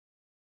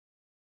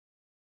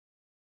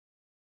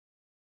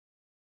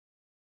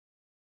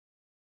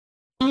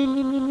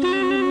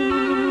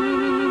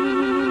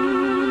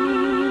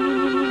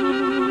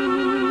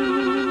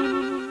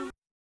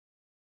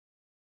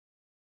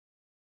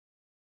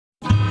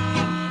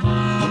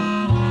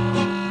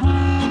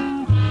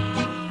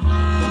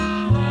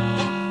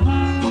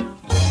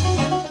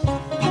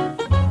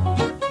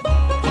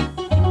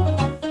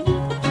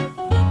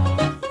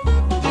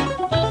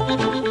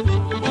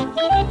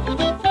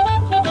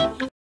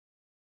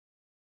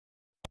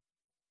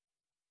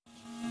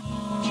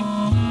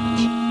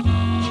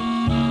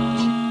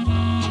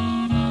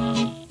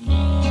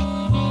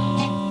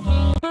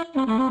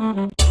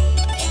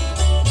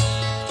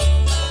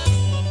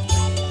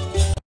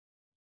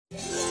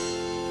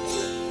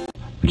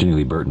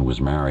Ginny Burton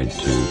was married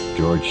to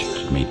George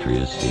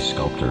Demetrius, a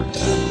sculptor,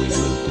 and we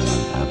lived in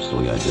an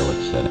absolutely idyllic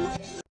setting.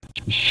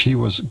 She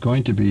was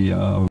going to be,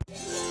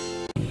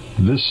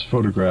 this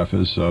photograph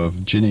is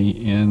of Ginny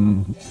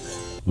in...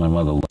 My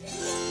mother,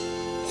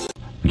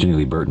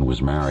 Ginny Burton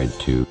was married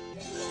to...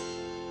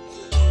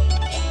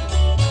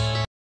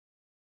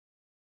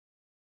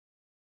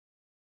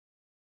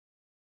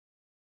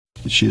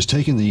 She has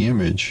taken the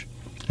image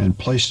and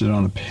placed it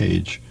on a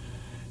page,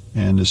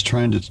 and is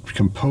trying to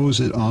compose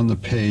it on the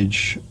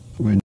page.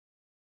 When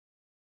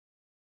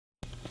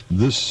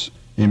this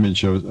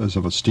image is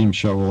of a steam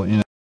shovel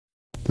in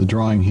the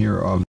drawing here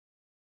of,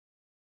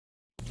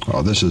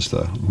 oh, this is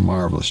the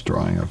marvelous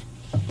drawing of,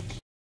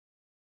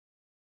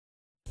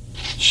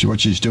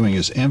 what she's doing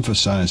is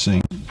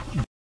emphasizing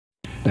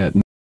that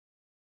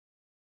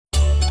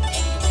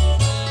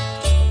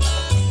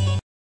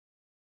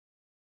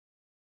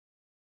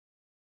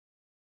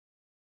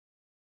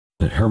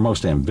her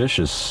most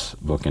ambitious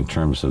book in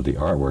terms of the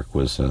artwork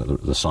was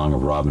the Song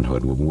of Robin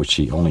Hood, in which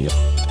she only...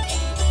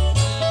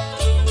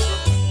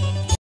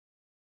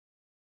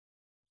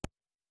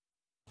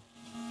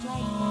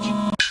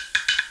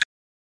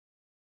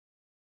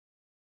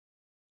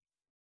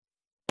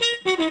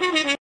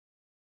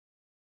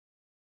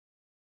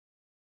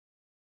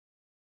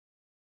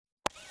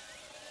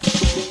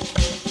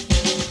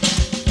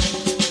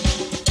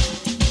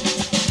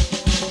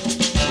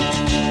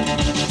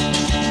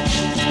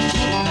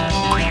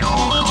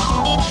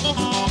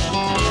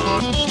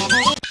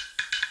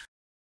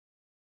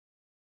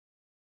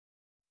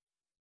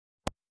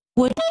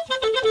 Would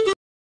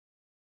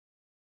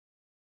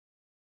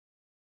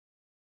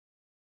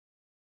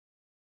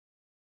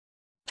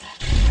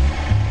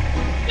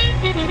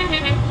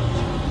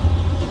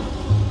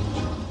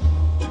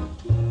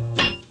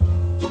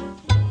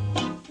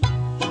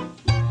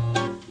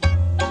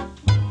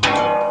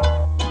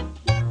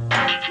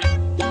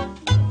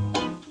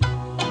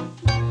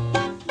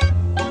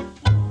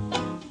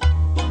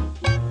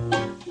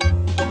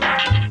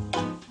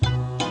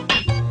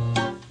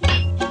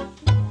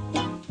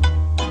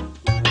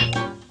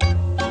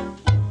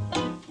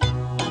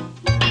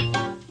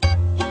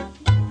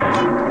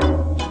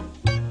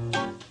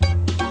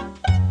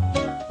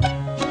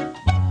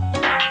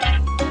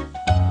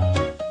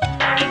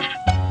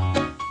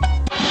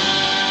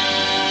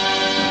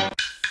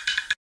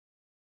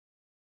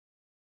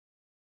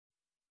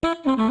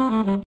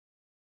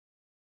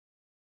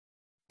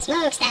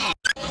Smokestack.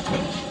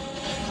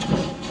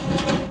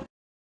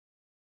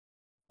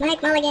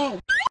 Mike Mulligan.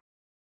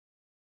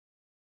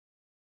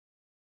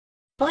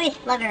 Boy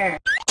Lover.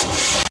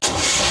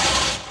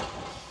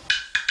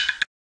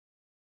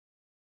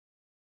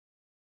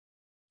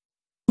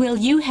 will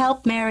you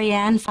help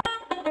Marianne find...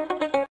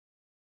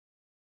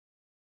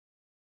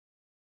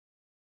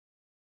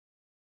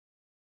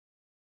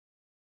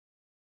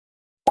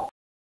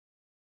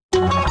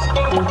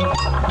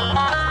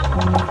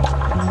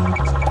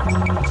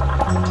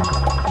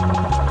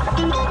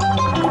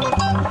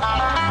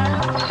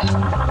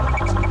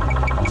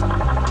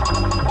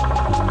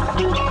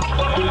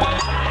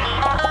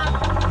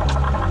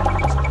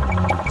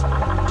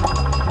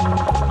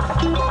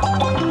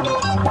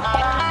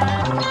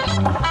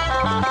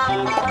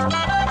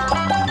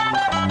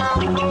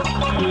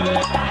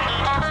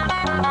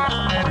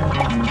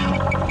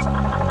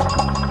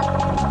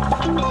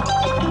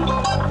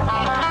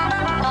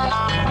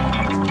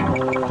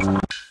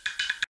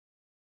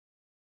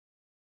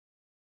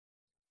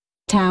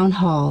 Town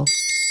Hall.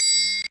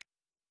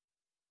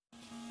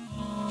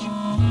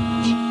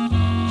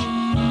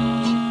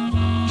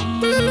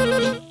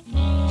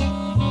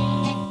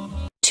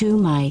 To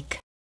Mike.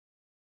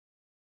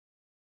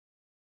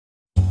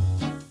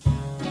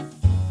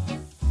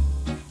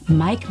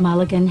 Mike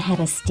Mulligan had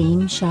a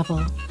steam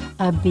shovel,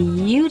 a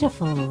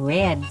beautiful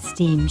red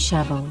steam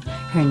shovel.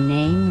 Her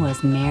name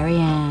was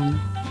Marianne.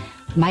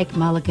 Mike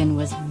Mulligan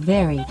was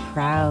very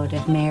proud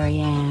of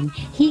Marianne.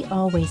 He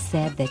always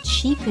said that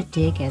she could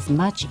dig as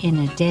much in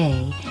a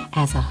day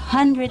as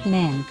 100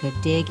 men could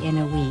dig in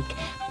a week,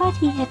 but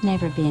he had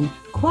never been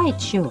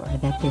quite sure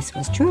that this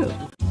was true.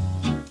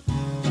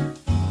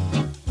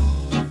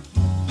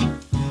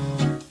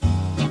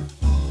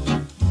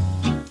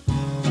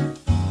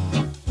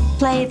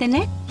 Play the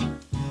next.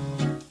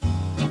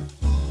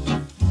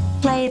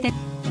 Play the.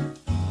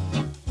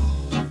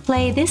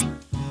 Play this.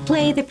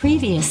 Play the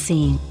previous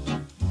scene.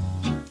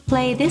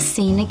 Play this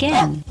scene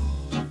again.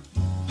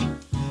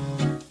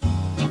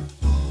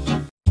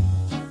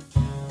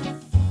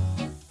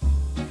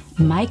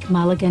 Mike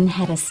Mulligan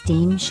had a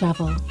steam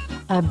shovel,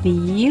 a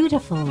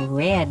beautiful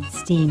red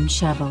steam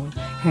shovel.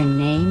 Her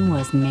name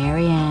was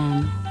Mary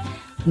Ann.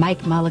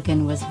 Mike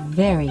Mulligan was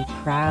very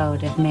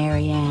proud of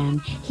Mary Ann.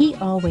 He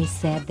always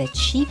said that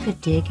she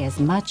could dig as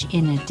much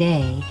in a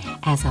day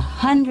as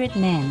 100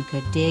 men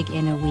could dig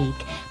in a week,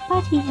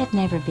 but he had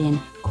never been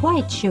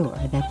quite sure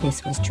that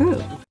this was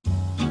true.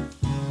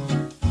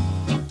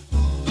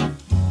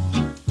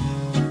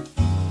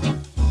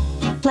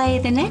 Play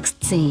the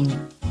next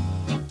scene.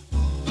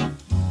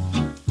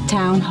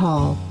 Town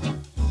Hall.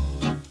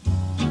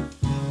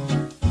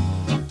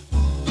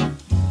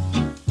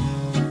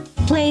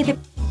 Play the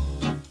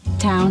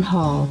Town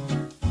Hall.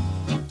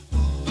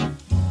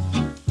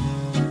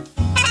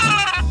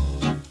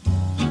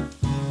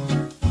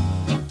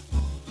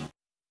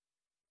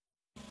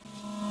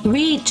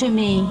 Read to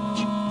me.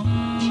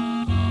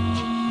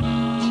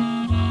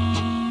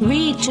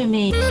 Read to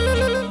me.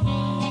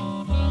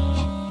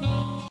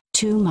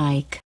 To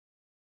Mike.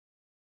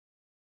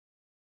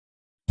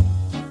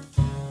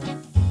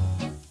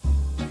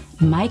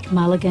 Mike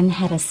Mulligan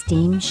had a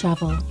steam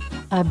shovel,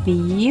 a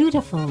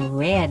beautiful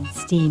red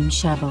steam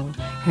shovel.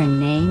 Her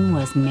name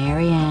was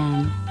Mary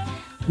Ann.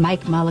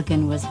 Mike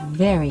Mulligan was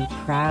very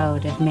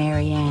proud of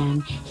Mary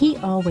Ann. He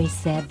always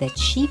said that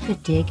she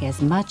could dig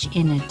as much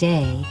in a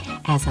day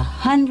as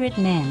 100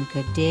 men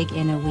could dig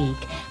in a week,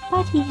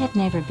 but he had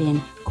never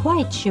been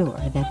quite sure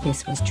that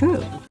this was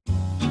true.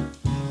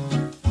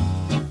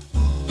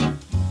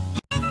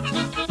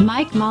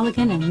 Mike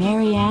Mulligan and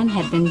Mary Ann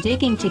had been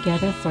digging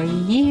together for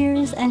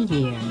years and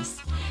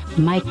years.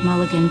 Mike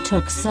Mulligan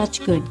took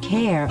such good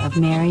care of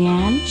Mary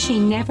Ann, she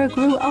never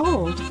grew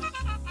old.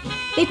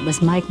 It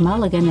was Mike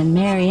Mulligan and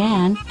Mary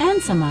Ann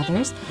and some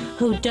others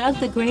who dug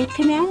the great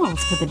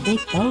canals for the big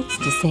boats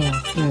to sail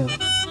through.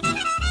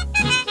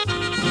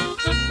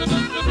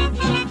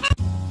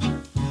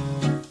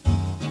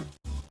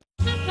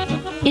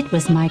 It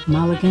was Mike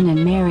Mulligan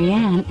and Mary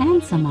Ann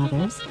and some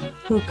others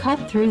who cut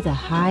through the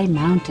high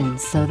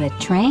mountains so that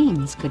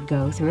trains could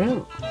go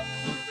through.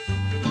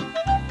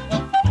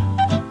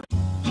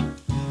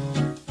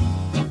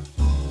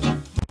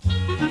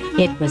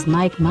 It was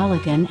Mike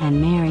Mulligan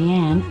and Mary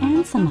Ann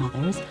and some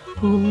others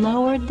who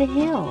lowered the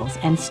hills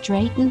and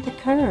straightened the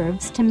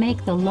curves to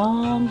make the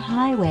long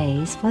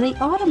highways for the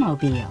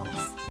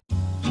automobiles.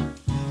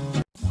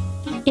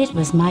 It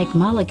was Mike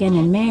Mulligan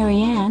and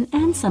Mary Ann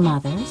and some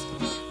others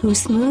who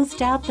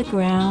smoothed out the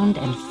ground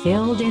and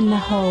filled in the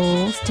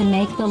holes to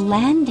make the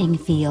landing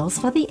fields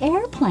for the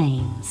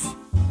airplanes.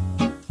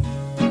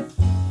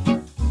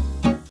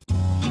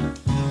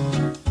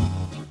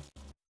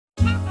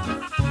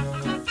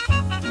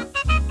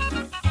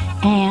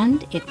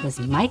 And it was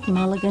Mike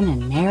Mulligan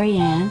and Mary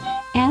Ann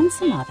and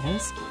some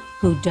others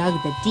who dug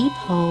the deep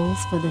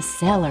holes for the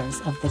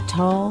cellars of the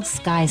tall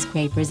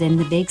skyscrapers in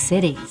the big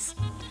cities.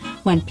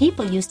 When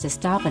people used to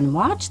stop and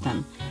watch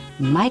them,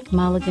 Mike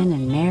Mulligan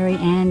and Mary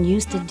Ann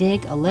used to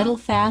dig a little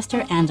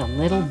faster and a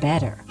little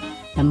better.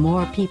 The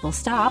more people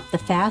stopped, the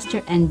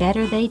faster and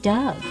better they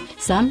dug.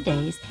 Some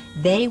days,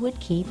 they would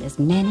keep as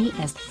many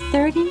as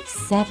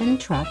 37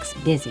 trucks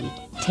busy,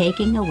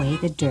 taking away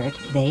the dirt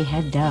they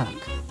had dug.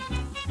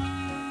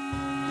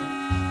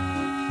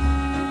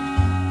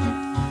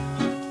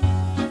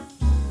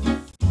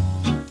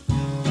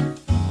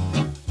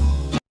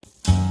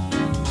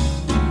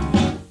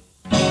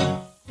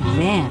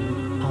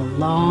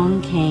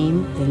 Along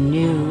came the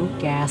new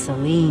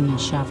gasoline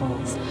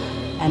shovels,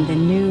 and the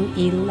new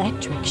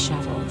electric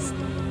shovels,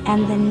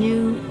 and the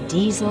new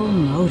diesel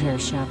motor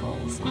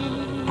shovels,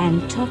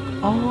 and took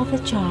all the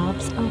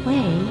jobs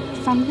away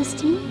from the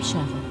steam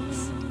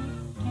shovels.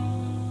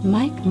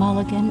 Mike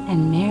Mulligan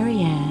and Mary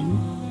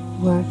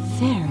Ann were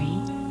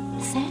very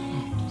sad.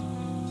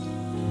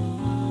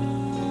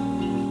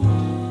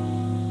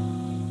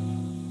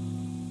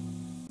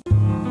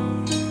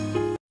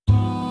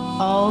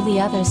 All the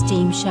other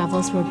steam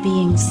shovels were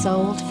being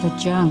sold for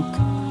junk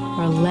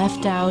or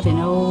left out in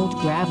old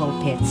gravel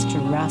pits to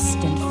rust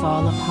and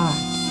fall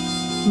apart.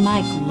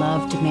 Mike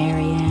loved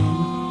Mary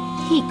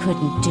Ann. He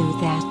couldn't do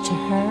that to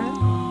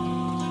her.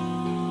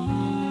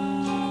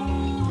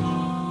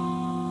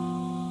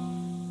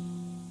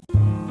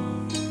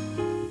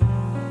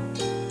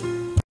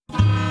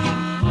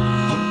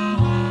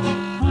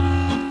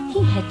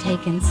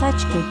 Taken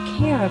such good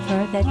care of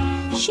her that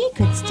she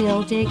could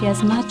still dig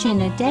as much in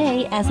a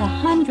day as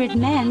 100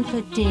 men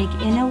could dig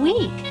in a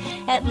week.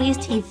 At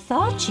least he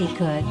thought she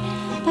could,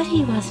 but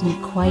he wasn't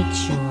quite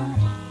sure.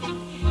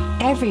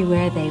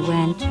 Everywhere they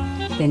went,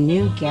 the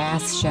new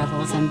gas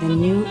shovels and the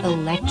new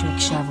electric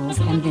shovels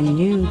and the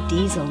new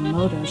diesel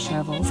motor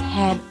shovels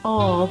had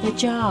all the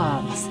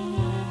jobs.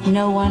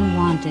 No one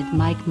wanted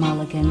Mike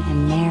Mulligan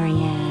and Mary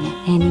Ann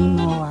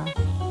anymore.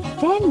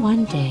 Then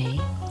one day,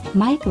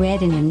 Mike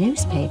read in a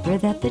newspaper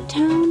that the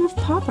town of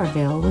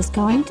Popperville was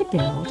going to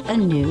build a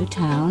new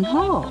town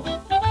hall.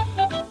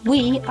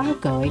 "We are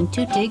going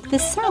to dig the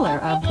cellar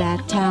of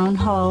that town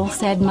hall,"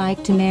 said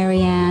Mike to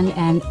Mary Ann,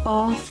 and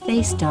off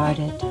they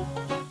started.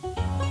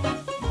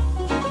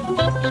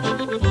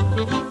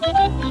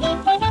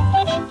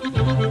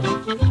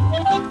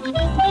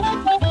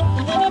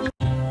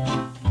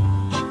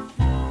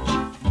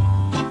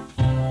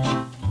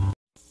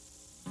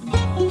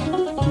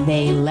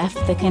 They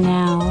left the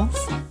canals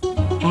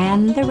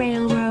and the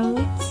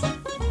railroads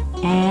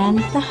and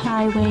the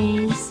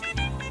highways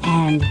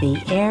and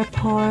the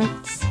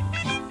airports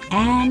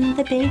and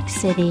the big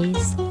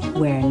cities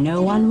where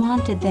no one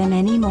wanted them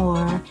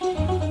anymore,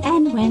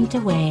 and went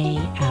away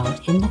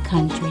out in the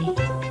country.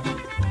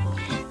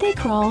 They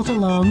crawled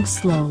along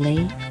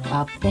slowly,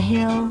 up the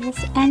hills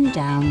and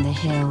down the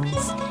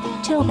hills,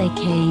 till they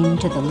came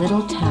to the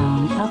little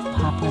town of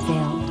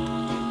Popperville.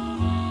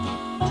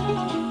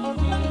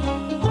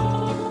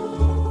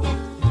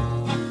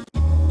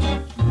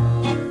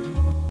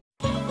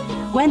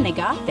 When they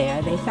got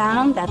there, they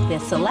found that the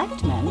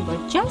selectmen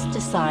were just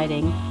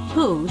deciding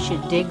who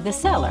should dig the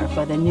cellar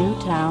for the new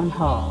town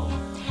hall.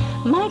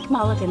 Mike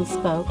Mulligan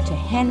spoke to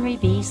Henry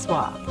B.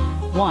 Swap,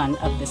 one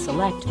of the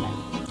selectmen.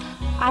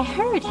 "I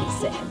heard," he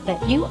said,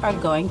 "that you are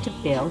going to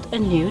build a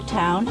new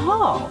town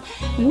hall.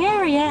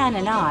 Mary Ann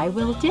and I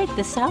will dig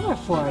the cellar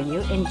for you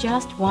in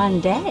just one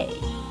day."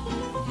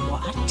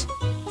 "What?"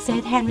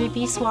 said Henry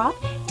B. Swap.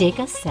 "Dig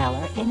a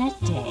cellar in a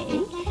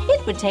day?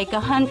 It would take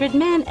 100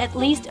 men at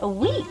least a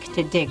week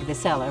to dig the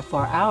cellar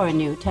for our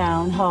new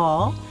town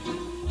hall."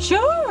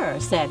 "Sure,"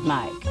 said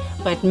Mike,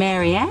 "but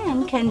Mary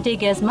Ann can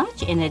dig as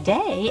much in a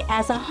day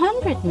as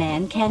 100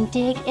 men can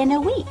dig in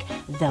a week,"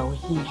 though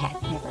he had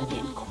never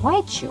been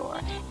quite sure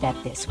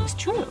that this was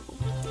true.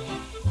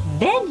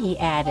 Then he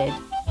added,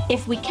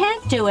 "If we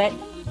can't do it,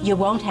 you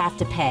won't have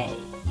to pay."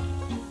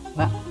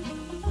 Well,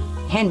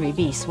 Henry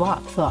B.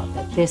 Swap thought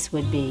that this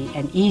would be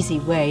an easy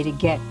way to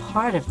get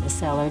part of the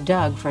cellar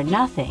dug for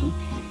nothing,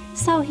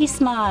 so he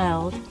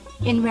smiled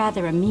in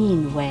rather a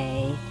mean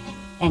way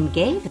and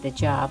gave the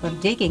job of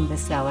digging the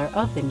cellar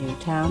of the new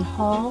town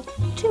hall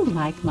to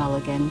Mike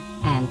Mulligan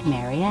and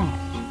Mary Ann.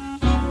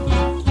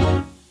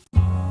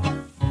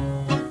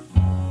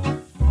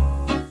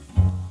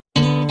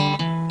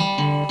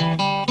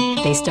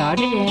 They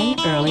started in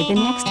early the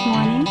next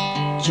morning,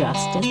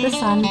 just as the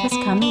sun was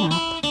coming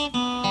up.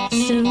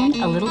 Soon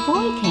a little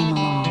boy came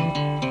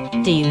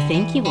along. "Do you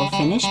think you will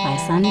finish by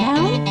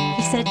sundown?"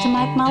 he said to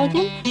Mike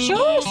Mulligan.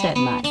 "Sure," said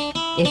Mike.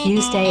 "If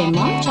you stay and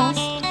watch us,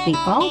 we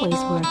always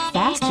work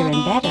faster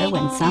and better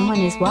when someone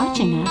is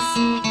watching us."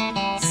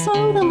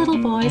 So the little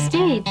boy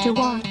stayed to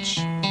watch.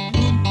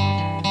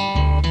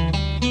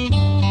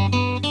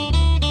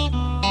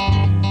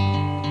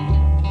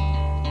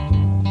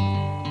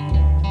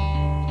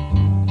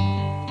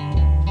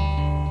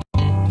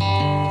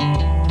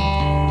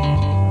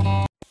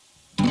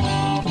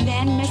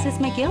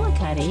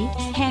 McGillicuddy,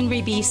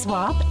 Henry B.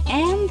 Swap,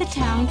 and the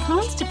town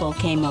constable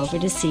came over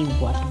to see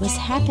what was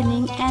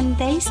happening, and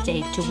they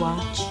stayed to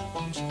watch.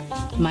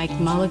 Mike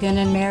Mulligan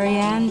and Mary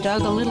Ann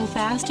dug a little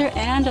faster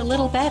and a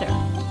little better.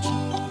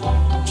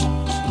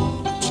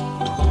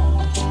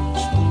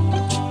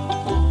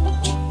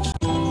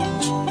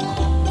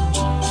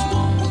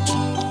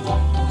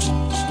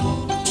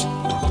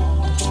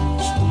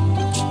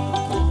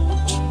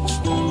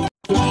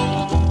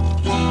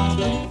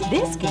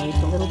 This gave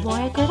the little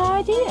boy a good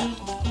idea.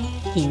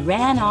 He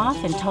ran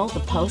off and told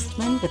the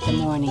postman with the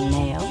morning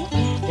mail,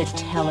 the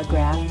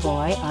telegraph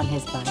boy on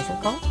his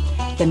bicycle,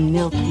 the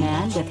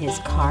milkman with his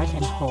cart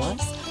and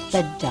horse,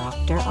 the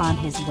doctor on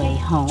his way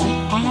home,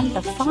 and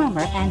the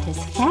farmer and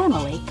his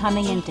family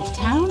coming into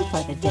town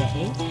for the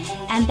day,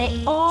 and they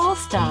all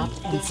stopped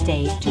and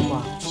stayed to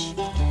watch.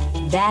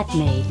 That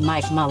made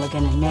Mike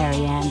Mulligan and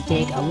Mary Ann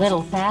dig a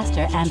little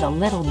faster and a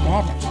little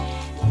better.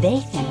 They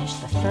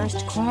finished the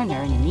first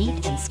corner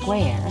neat and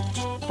square,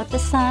 but the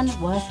sun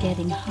was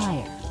getting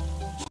higher.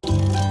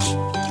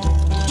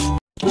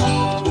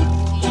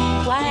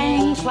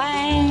 Clang,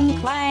 clang,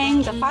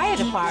 clang, the fire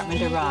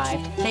department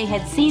arrived. They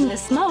had seen the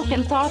smoke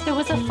and thought there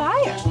was a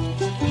fire.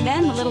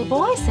 Then the little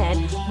boy said,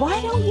 "Why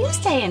don't you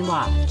stay and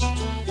watch?"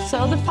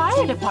 So the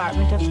fire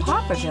department of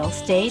Popperville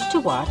stayed to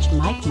watch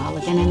Mike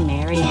Mulligan and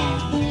Mary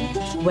Ann.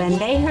 When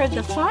they heard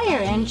the fire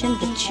engine,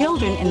 the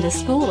children in the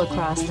school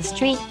across the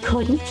street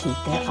couldn't keep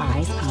their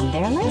eyes on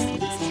their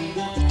lessons.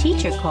 The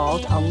teacher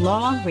called a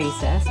long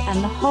recess,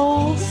 and the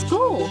whole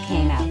school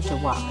came out to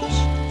watch.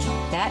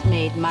 That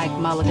made Mike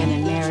Mulligan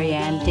and Mary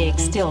Ann dig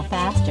still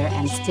faster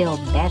and still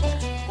better.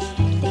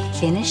 They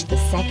finished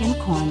the second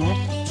corner,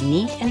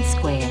 neat and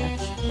square,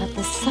 but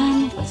the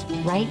sun was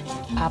right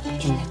up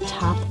in the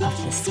top of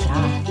the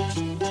sky.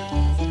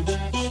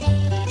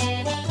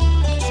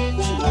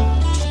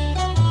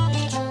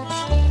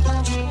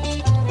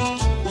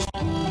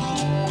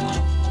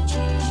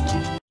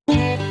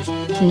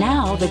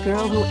 Now the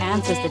girl who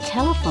answers the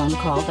telephone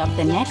called up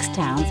the next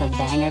towns of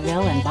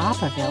Bangerville and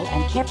Popperville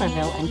and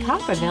Kipperville and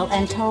Copperville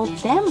and told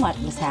them what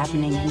was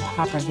happening in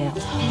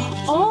Popperville.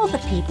 All the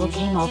people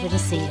came over to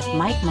see if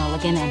Mike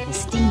Mulligan and his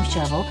steam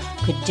shovel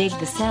could dig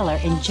the cellar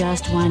in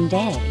just one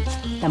day.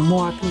 The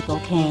more people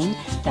came,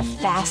 the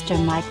faster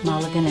Mike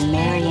Mulligan and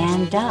Mary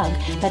Ann dug,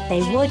 but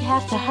they would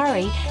have to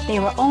hurry. They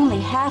were only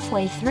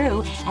halfway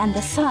through, and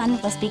the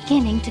sun was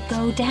beginning to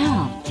go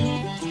down.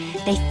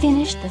 They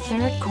finished the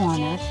third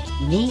corner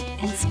neat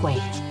and square.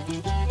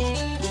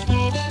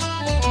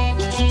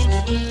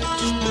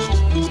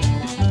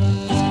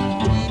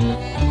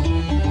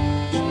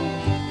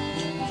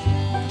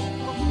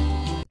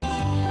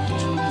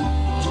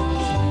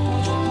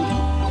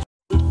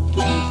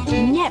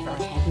 Never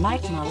had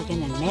Mike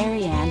Mulligan and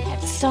Mary Ann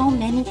had so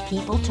many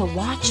people to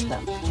watch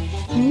them.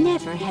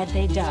 Never had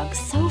they dug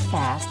so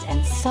fast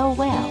and so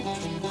well,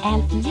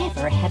 and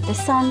never had the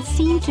sun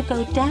seemed to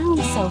go down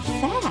so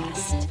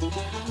fast.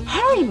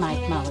 "Hurry,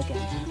 Mike Mulligan!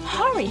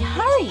 Hurry,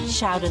 hurry!"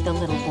 shouted the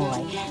little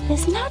boy.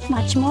 "There's not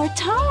much more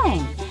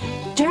time."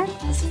 Dirt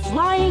was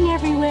flying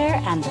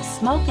everywhere, and the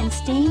smoke and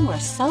steam were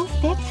so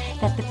thick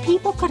that the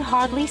people could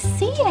hardly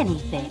see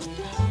anything.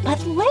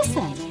 But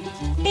listen!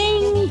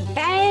 Bing,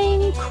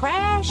 bang,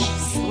 crash,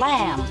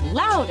 slam!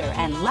 Louder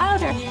and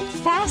louder,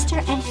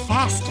 faster and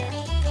faster.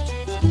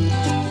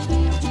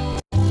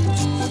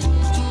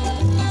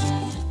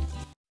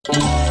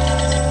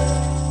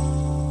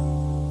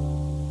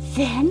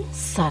 Then,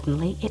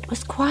 suddenly, it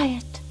was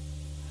quiet.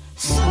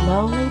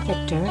 Slowly the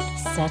dirt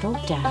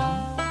settled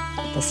down,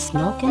 the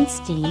smoke and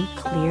steam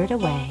cleared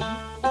away,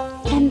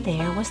 and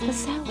there was the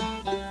cellar,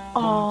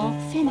 all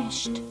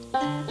finished.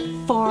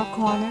 4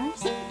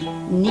 corners,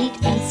 neat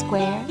and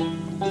square,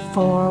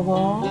 4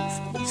 walls,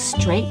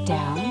 straight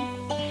down,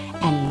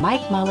 and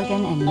Mike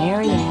Mulligan and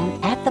Mary Ann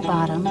at the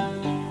bottom,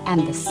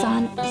 and the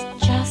sun was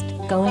just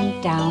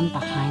going down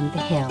behind the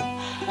hill.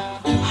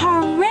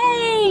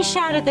 "Hooray!"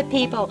 shouted the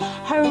people.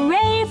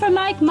 "Hooray for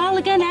Mike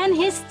Mulligan and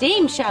his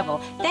steam shovel!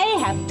 They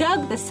have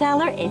dug the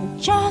cellar in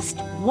just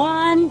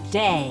one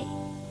day."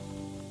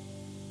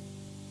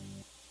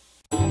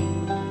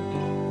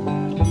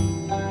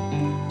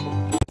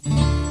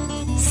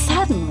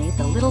 Suddenly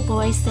the little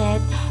boy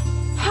said,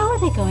 "How are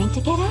they going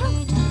to get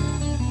out?"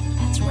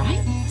 "That's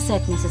right,"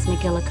 said Mrs.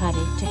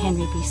 McGillicuddy to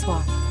Henry B.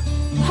 Swap.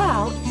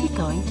 "How is he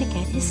going to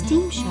get his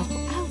steam shovel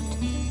out?"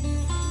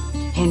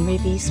 Henry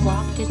B.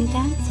 Swap didn't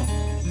answer,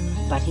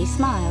 but he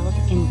smiled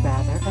in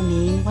rather a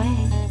mean way.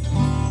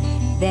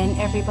 Then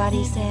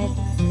everybody said,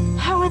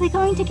 "How are they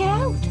going to get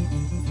out?"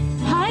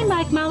 "Hi,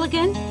 Mike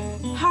Mulligan.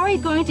 How are you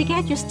going to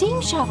get your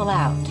steam shovel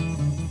out?"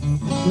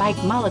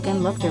 Mike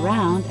Mulligan looked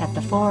around at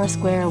the 4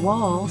 square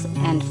walls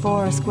and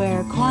 4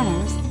 square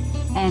corners,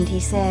 and he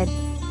said,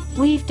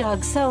 "We've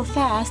dug so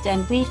fast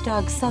and we've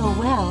dug so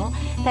well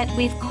that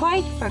we've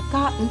quite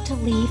forgotten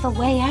to leave a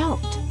way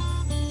out."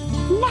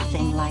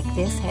 Nothing like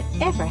this had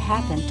ever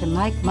happened to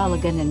Mike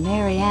Mulligan and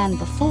Mary Ann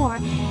before,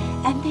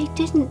 and they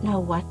didn't know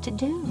what to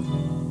do.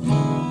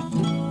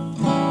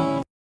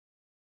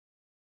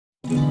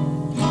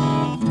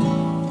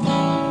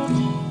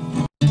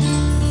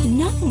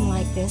 Nothing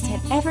like this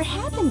had ever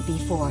happened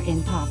before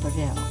in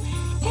Popperville.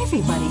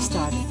 Everybody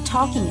started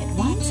talking at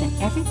once, and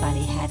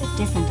everybody had a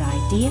different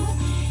idea,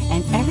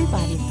 and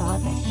everybody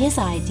thought that his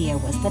idea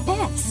was the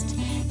best.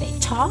 They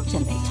talked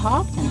and they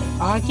talked and they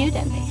argued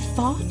and they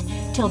fought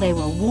till they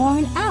were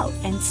worn out,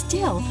 and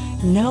still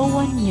no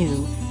one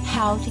knew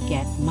how to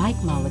get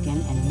Mike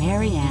Mulligan and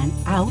Mary Ann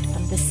out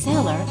of the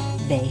cellar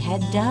they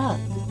had dug.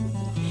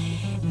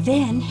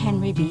 Then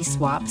Henry B.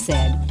 Swap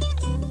said,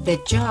 "The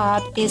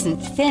job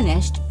isn't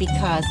finished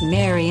because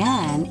Mary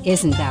Ann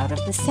isn't out of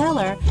the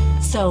cellar,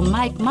 so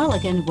Mike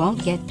Mulligan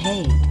won't get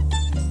paid."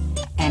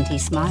 And he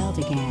smiled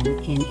again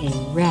in a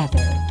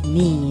rather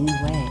mean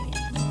way.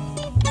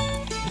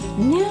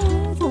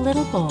 Now the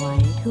little boy,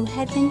 who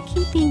had been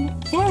keeping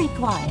very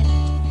quiet,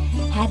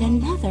 had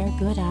another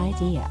good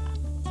idea.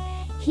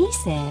 He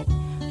said,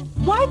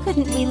 "Why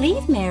couldn't we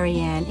leave Mary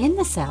Ann in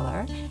the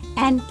cellar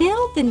and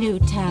build the new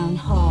town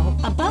hall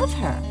above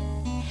her?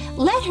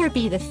 Let her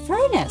be the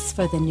furnace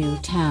for the new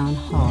town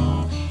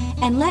hall,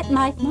 and let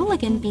Mike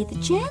Mulligan be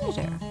the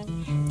janitor.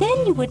 Then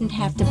you wouldn't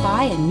have to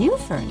buy a new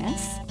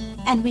furnace,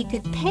 and we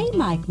could pay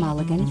Mike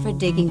Mulligan for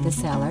digging the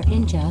cellar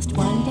in just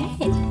one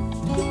day."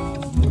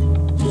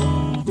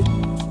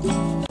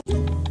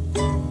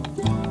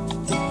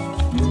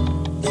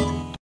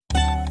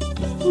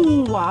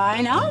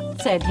 "Why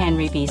not?" said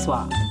Henry B.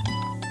 Swap,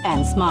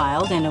 and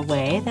smiled in a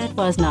way that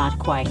was not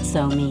quite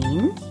so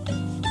mean.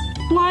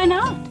 "Why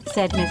not?"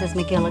 said Mrs.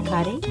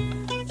 McGillicuddy.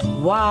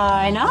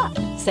 "Why not?"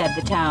 said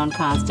the town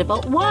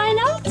constable. "Why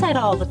not?" said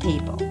all the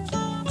people.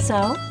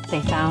 So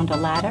they found a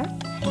ladder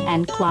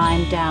and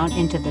climbed down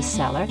into the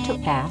cellar to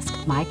ask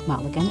Mike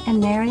Mulligan and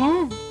Mary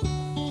Ann.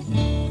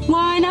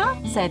 "Why not?"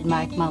 said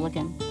Mike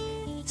Mulligan.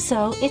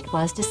 So it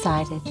was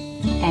decided,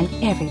 and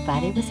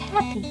everybody was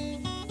happy.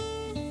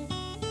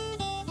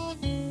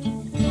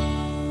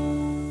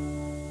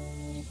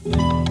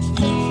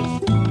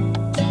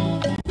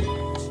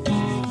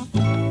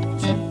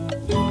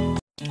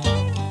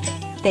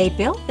 They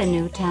built the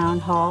new town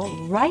hall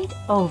right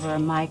over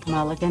Mike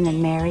Mulligan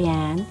and Mary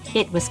Ann.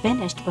 It was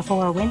finished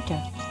before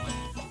winter.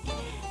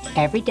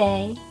 Every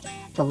day,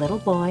 the little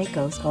boy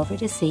goes over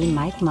to see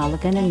Mike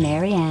Mulligan and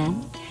Mary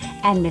Ann,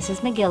 and Mrs.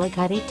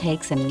 McGillicuddy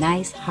takes some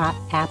nice hot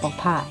apple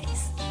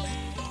pies.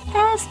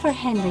 As for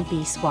Henry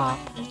B. Swap,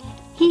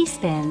 he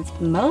spends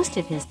most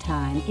of his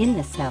time in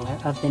the cellar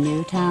of the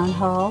new town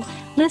hall,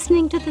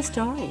 listening to the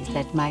stories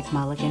that Mike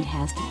Mulligan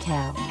has to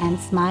tell and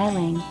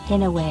smiling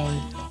in a way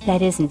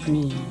that isn't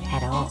mean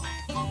at all.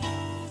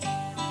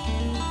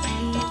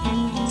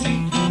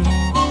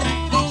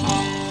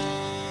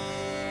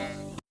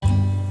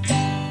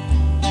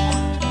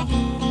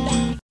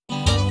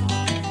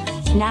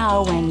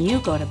 Now, when you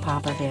go to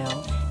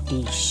Popperville,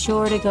 be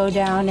sure to go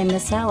down in the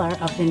cellar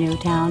of the new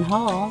town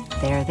hall.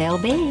 There they'll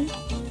be,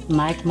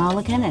 Mike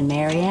Mulligan and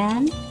Mary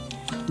Ann,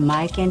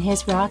 Mike in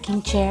his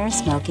rocking chair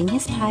smoking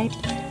his pipe,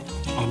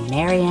 and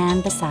Mary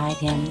Ann beside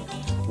him,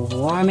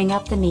 warming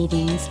up the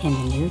meetings in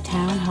the new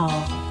town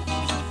hall.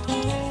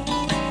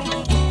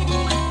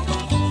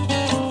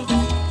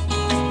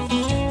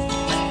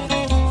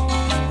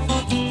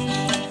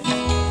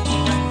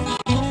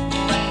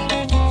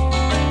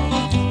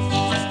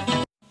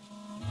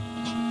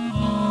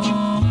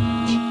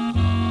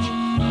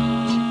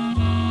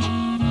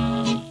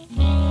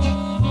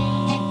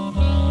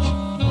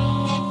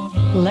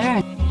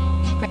 Learn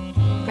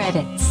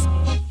credits.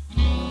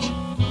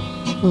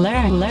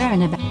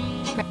 Learn about